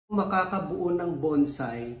Makakabuo ng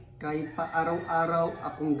bonsai kahit pa araw-araw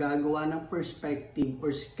akong gagawa ng perspective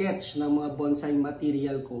or sketch ng mga bonsai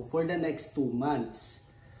material ko for the next 2 months.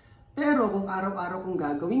 Pero kung araw-araw kong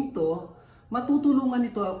gagawin to, matutulungan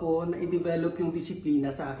ito ako na i-develop yung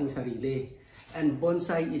disiplina sa aking sarili. And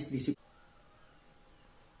bonsai is discipline.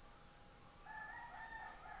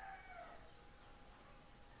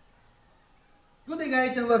 Good day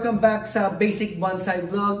guys and welcome back sa Basic Bonsai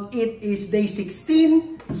Vlog. It is day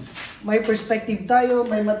 16. May perspective tayo,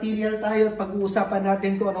 may material tayo at pag-uusapan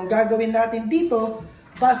natin kung anong gagawin natin dito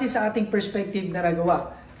base sa ating perspective na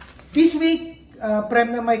nagawa. This week,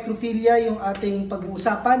 premna microphilia yung ating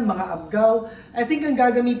pag-uusapan, mga abgao. I think ang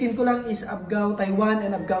gagamitin ko lang is abgao Taiwan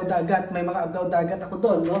and abgao dagat. May mga abgao dagat ako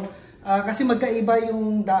doon, no? Kasi magkaiba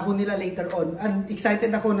yung dahon nila later on. And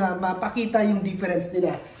excited ako na mapakita yung difference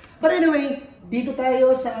nila. But anyway, dito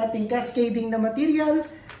tayo sa ating cascading na material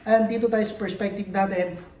and dito tayo sa perspective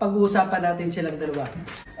natin, pag-uusapan natin silang dalawa.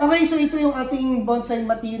 Okay, so ito yung ating bonsai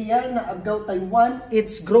material na abgao Taiwan.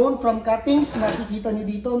 It's grown from cuttings. Nakikita nyo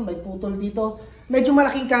dito, may putol dito. Medyo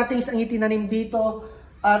malaking cuttings ang itinanim dito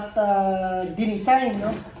at dinesign,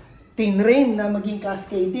 no? Tinrain na maging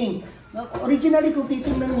cascading. No? Originally, kung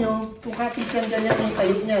titingnan nyo, kung cuttings yan, ganyan yung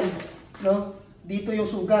tayo niyan. No? Dito yung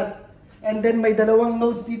sugat. And then may dalawang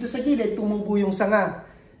nodes dito sa gilid, tumubo yung sanga.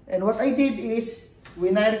 And what I did is,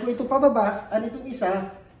 winire ko ito pababa, at itong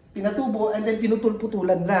isa, pinatubo, and then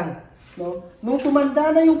pinutol-putulan lang. No? Nung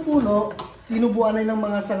tumanda na yung puno, tinubuan na ng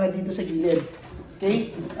mga sanga dito sa gilid.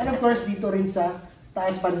 Okay? And of course, dito rin sa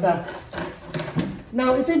taas banda.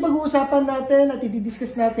 Now, ito yung pag-uusapan natin at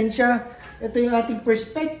i-discuss natin siya. Ito yung ating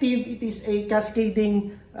perspective. It is a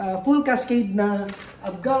cascading, full cascade na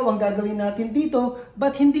abgao ang gagawin natin dito.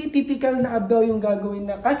 But hindi typical na abgao yung gagawin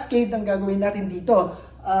na cascade ang gagawin natin dito.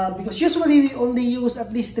 Because usually we only use at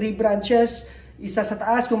least 3 branches. Isa sa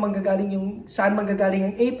taas kung manggagaling yung, saan manggagaling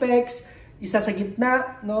ang apex. Isa sa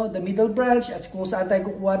gitna, no, the middle branch. At kung saan tayo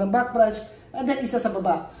kukuha ng back branch. And then isa sa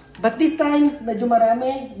baba. But this time, medyo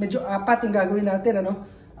marami. Medyo 4 yung gagawin natin, ano.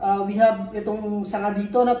 We have itong sanga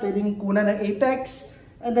dito na pwedeng kunan ng apex.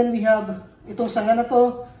 And then we have itong sanga na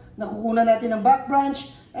to na kukunan natin ng back branch.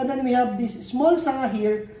 And then we have this small sanga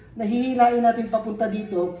here na hihilain natin papunta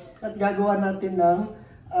dito at gagawa natin ng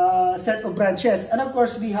set of branches. And of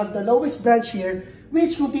course, we have the lowest branch here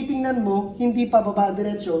which kung titingnan mo, hindi pa baba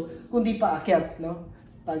diretso, kundi pa akyat, no?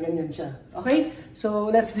 Ganyan siya. Okay? So,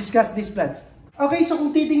 let's discuss this plan. Okay, so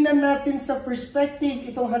kung titingnan natin sa perspective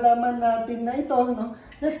itong halaman natin na ito, no?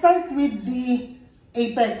 Let's start with the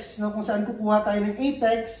apex, no? Kung saan kukuha tayo ng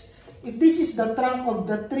apex. If this is the trunk of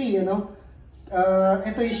the tree, ano?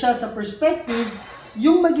 Ito yung siya sa perspective.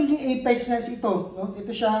 Yung magiging apex na ito, no?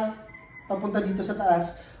 Ito siya papunta dito sa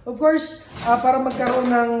taas. Of course, para magkaroon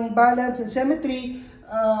ng balance and symmetry,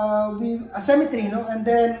 no? And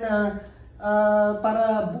then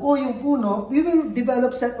para buo yung puno, we will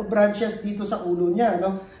develop set of branches dito sa ulo niya,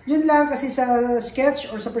 no? Yun lang kasi sa sketch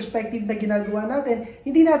or sa perspective na ginagawa natin,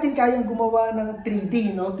 hindi natin kayang gumawa ng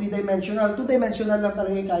 3D, no? 3-dimensional, 2-dimensional lang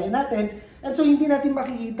talaga yung kaya natin. And so hindi natin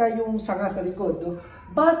makikita yung sanga sa likod, no?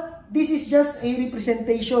 But this is just a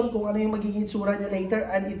representation kung ano yung magiging itsura niya later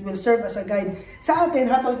and it will serve as a guide sa atin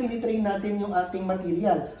habang tinitrain natin yung ating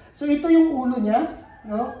material. So ito yung ulo niya,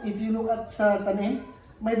 no? If you look at sa tanim,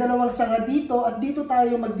 may dalawang sanga dito at dito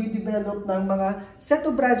tayo magdi-develop ng mga set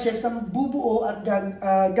of branches na bubuo at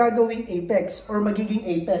gagawing apex or magiging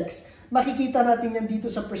apex. Makikita natin yan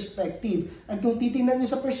dito sa perspective. At kung titingnan nyo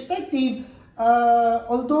sa perspective,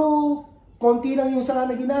 although konti lang yung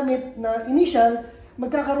sanga na ginamit na initial,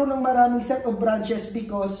 magkakaroon ng maraming set of branches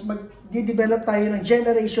because magdi-develop tayo ng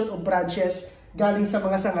generation of branches galing sa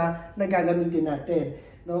mga sanga na gagamitin natin.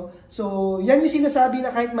 No? So, yan yung sinasabi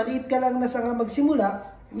na kahit maliit ka lang na sanga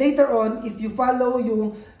magsimula, later on, if you follow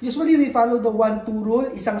yung, usually we follow the 1-2 rule,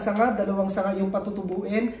 isang sanga, dalawang sanga yung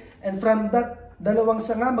patutubuin, and from that dalawang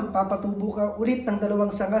sanga, magpapatubo ka ulit ng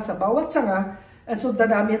dalawang sanga sa bawat sanga, and so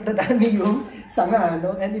dadami at dadami yung sanga,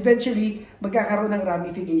 no? And eventually, magkakaroon ng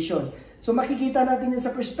ramification. So, makikita natin yan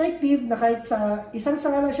sa perspective na kahit sa isang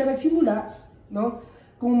sanga lang siya nagsimula, no?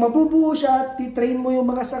 Kung mabubuo siya, titrain mo yung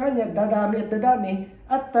mga sanga niya, dadami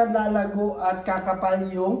at lalago at kakapal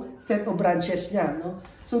yung set of branches niya. No?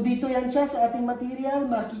 So dito yan siya sa ating material,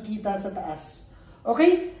 makikita sa taas.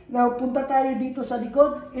 Okay? Now, punta tayo dito sa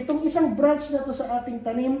likod. Itong isang branch na to sa ating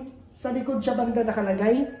tanim, sa likod siya banda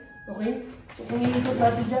nakalagay. Okay? So kung iikot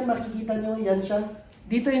natin dyan, makikita nyo, yan siya.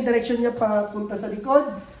 Dito yung direction niya papunta sa likod.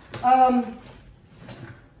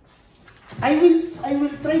 I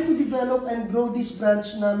will try to develop and grow this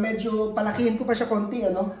branch na medyo palakihin ko pa siya konti,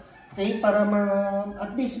 ano? Okay, para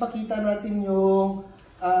at least makita natin yung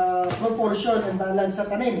proportion and balance sa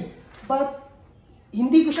tanim. But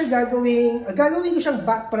hindi ko siya gagawin ko siyang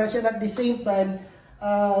back branch, and at the same time,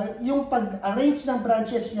 yung pag-arrange ng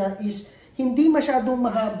branches niya is hindi masyadong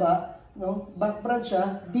mahaba, no? Back branch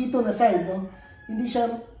siya, dito na side, no? Hindi siya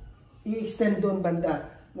i-extend doon banda.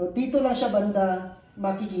 No? Dito lang siya banda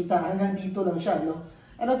makikita, hanggang dito lang siya, no?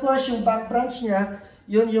 And of course, yung back branch niya,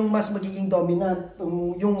 yun yung mas magiging dominant,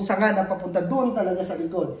 yung sanga na papunta doon talaga sa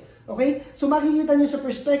likod. Okay? So makikita niyo sa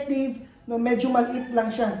perspective, no, medyo maliit lang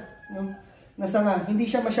siya, no? Na sanga, hindi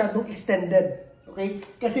siya masyadong extended. Okay?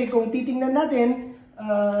 Kasi kung titingnan natin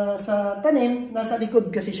sa tanim, nasa likod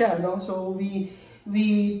kasi siya, no? So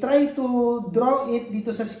we try to draw it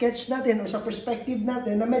dito sa sketch natin o sa perspective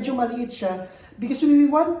natin na medyo maliit siya because we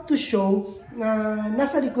want to show na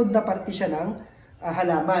nasa likod na parte siya ng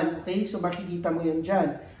halaman. Okay? So makikita mo yan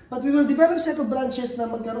dyan. But we will develop set of branches na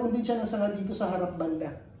magkaroon din siya ng sanga dito sa harap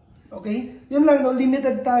banda. Okay? Yun lang, no?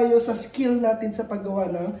 Limited tayo sa skill natin sa paggawa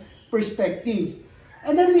ng perspective.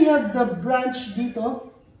 And then we have the branch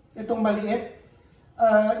dito, itong maliit.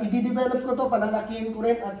 I-develop ko to, palalakihin ko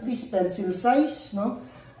rin at least pencil size, no?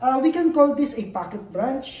 We can call this a pocket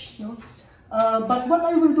branch, no? But what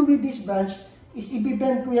I will do with this branch is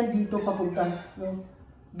i-bend ko yan dito papunta, no?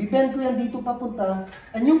 Bibend ko yan dito papunta,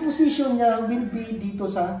 and yung position niya will be dito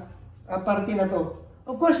sa parte na to.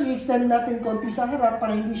 Of course, i-extend natin konti sa harap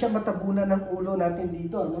para hindi siya matabunan ng ulo natin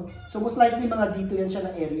dito, no? So most likely mga dito yan siya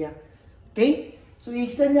na area. Okay? So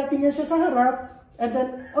i-extend natin yan siya sa harap, and then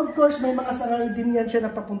of course may mga sangay din yan siya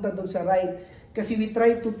na papunta doon sa right. Kasi we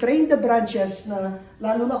try to train the branches na,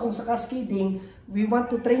 lalo na kung sa cascading, we want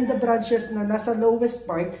to train the branches na nasa lowest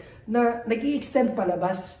part na nag-i-extend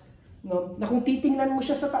palabas. No? Na kung titingnan mo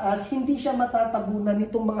siya sa taas, hindi siya matatabunan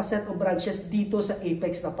nitong mga set of branches dito sa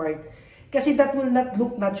apex na part. Kasi that will not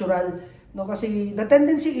look natural. No? Kasi the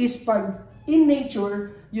tendency is pag in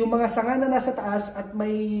nature, yung mga sanga na nasa taas at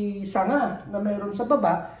may sanga na mayroon sa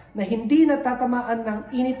baba na hindi natatamaan ng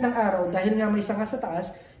init ng araw dahil nga may sanga sa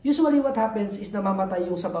taas, usually what happens is namamatay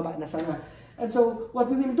yung sa baba na sanga. And so, what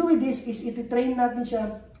we will do with this is iti-train natin siya,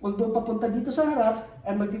 although papunta dito sa harap,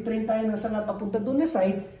 and magti-train tayo ng sanga papunta doon na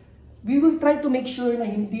side, we will try to make sure na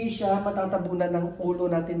hindi siya matatabunan ng ulo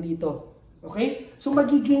natin dito. Okay? So,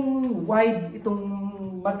 magiging wide itong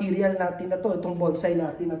material natin na to, itong bonsai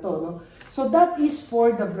natin na to, no? So, that is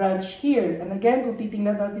for the branch here. And again, kung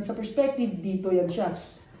titingnan natin sa perspective, dito yan siya.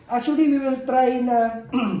 Actually, we will try na,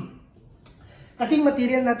 kasi yung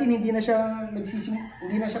material natin, hindi na siya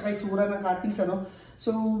kahit sura ng cuttings, ano?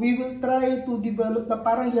 So, we will try to develop na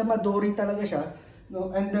parang yamadori talaga siya, no?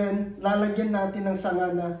 And then, lalagyan natin ng sanga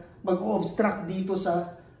na mag-obstruct dito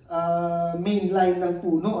sa main line ng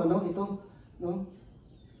puno, ano? Ito, no?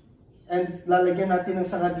 And lalagyan natin ng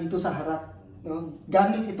sanga dito sa harap, no?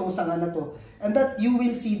 Gamit itong sanga na to. And that you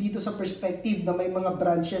will see dito sa perspective na may mga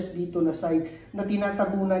branches dito na side na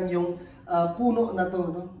tinatabunan yung puno na to,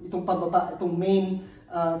 no? Itong pababa, itong main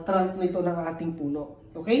trunk nito ng ating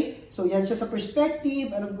puno. Okay? So yan siya sa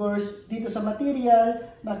perspective, and of course dito sa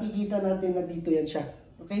material makikita natin na dito yan siya.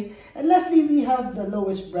 Okay? And lastly, we have the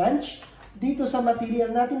lowest branch. Dito sa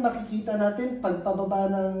material natin makikita natin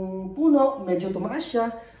pagpababa ng puno, medyo tumaas siya,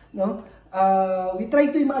 no? We try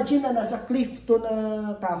to imagine na nasa cliff to na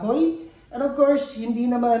kahoy. And of course, hindi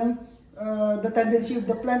naman the tendency of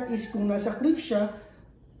the plant is kung nasa cliff siya,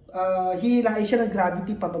 hihilain siya ng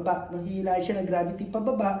gravity pababa. No? Hihilain siya ng gravity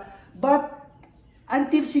pababa. But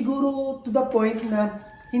until siguro to the point na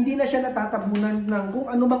hindi na siya natatabunan ng kung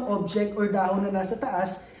anumang object or dahon na nasa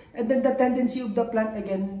taas, and then the tendency of the plant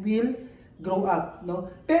again will grow up. No?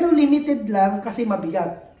 Pero limited lang kasi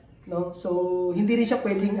mabigat. No? So, hindi rin siya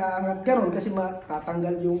pwedeng aangat ganon kasi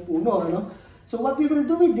matatanggal yung puno. Ano? So, what we will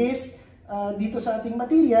do with this, dito sa ating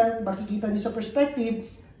material, makikita nyo sa perspective,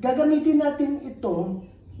 gagamitin natin ito,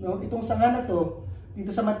 no? Itong sanga na to,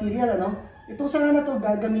 dito sa material, ano? Itong sanga na to,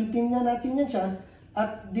 gagamitin nga natin yan siya,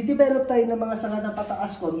 at didevelop tayo ng mga sanga na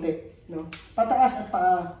pataas konti, no? Pataas at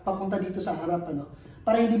papunta dito sa harap, ano?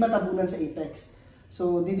 Para hindi matabunan sa apex.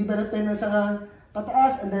 So, didevelop tayo ng sanga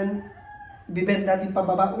pataas, and then bibend natin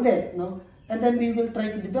pababa ulit, no? And then we will try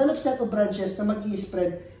to develop set of branches na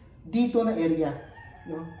mag-i-spread dito na area,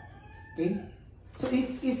 no? Okay? So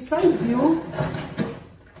if side view,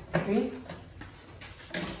 okay?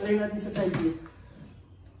 Try natin sa side view.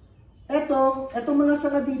 Etong mga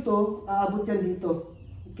sanga dito, aabot yan dito.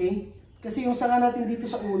 Okay? Kasi yung sanga natin dito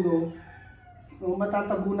sa ulo,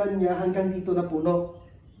 matatabunan niya hanggang dito na puno.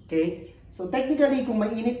 Okay? So technically, kung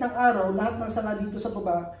mainit ng araw, lahat ng sanga dito sa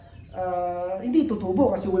baba, hindi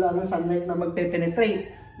tutubo kasi wala nang sunlight na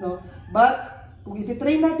magpe-penetrate, no? But kung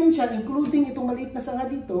iti-train natin siya, including itong maliit na sanga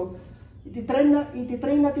dito,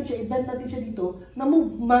 ititrain natin siya, i-bend natin siya dito, na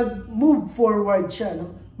mag-move forward siya,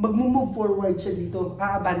 no? Mag-move forward siya dito,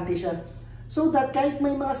 aabante siya. So that kahit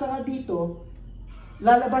may mga sanga dito,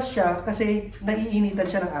 lalabas siya kasi naiinitan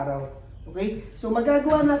siya ng araw. Okay? So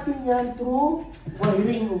magagawa natin yan through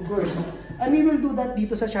wiring, of course. And we will do that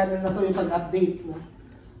dito sa channel na to, yung pag-update. No?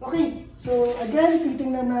 Okay, so again,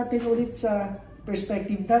 titingnan natin ulit sa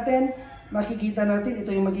perspective natin. Makikita natin, ito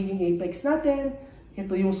yung magiging apex natin.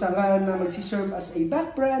 Ito yung sanga na magsiserve as a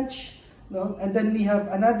back branch. No? And then we have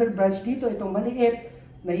another branch dito, itong maliit,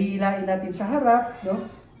 na hihilain natin sa harap. No?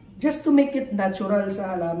 Just to make it natural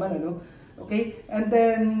sa halaman. Ano? Okay? And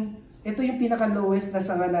then, ito yung pinaka-lowest na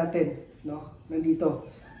sanga natin. No? Nandito.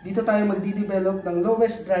 Dito tayo magdi-develop ng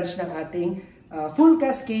lowest branch ng ating full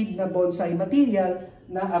cascade na bonsai material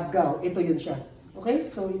na abgao. Ito yun siya. Okay?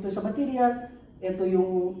 So, ito sa material. Ito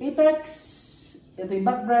yung apex. Ito yung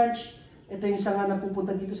back branch. Ito yung sanga na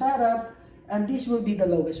pupunta dito sa harap. And this will be the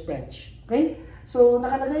lowest branch. Okay? So,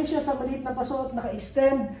 nakalagay siya sa maliit na paso at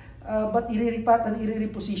naka-extend. But iriripat at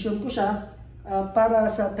irireposition ko siya para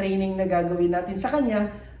sa training na gagawin natin sa kanya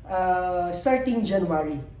starting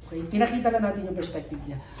January. Okay? Pinakita lang natin yung perspective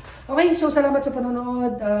niya. Okay, so salamat sa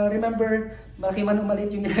panonood. Remember, malaki man o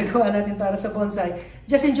maliit yung ginagawa natin para sa bonsai.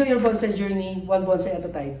 Just enjoy your bonsai journey, one bonsai at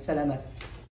a time. Salamat.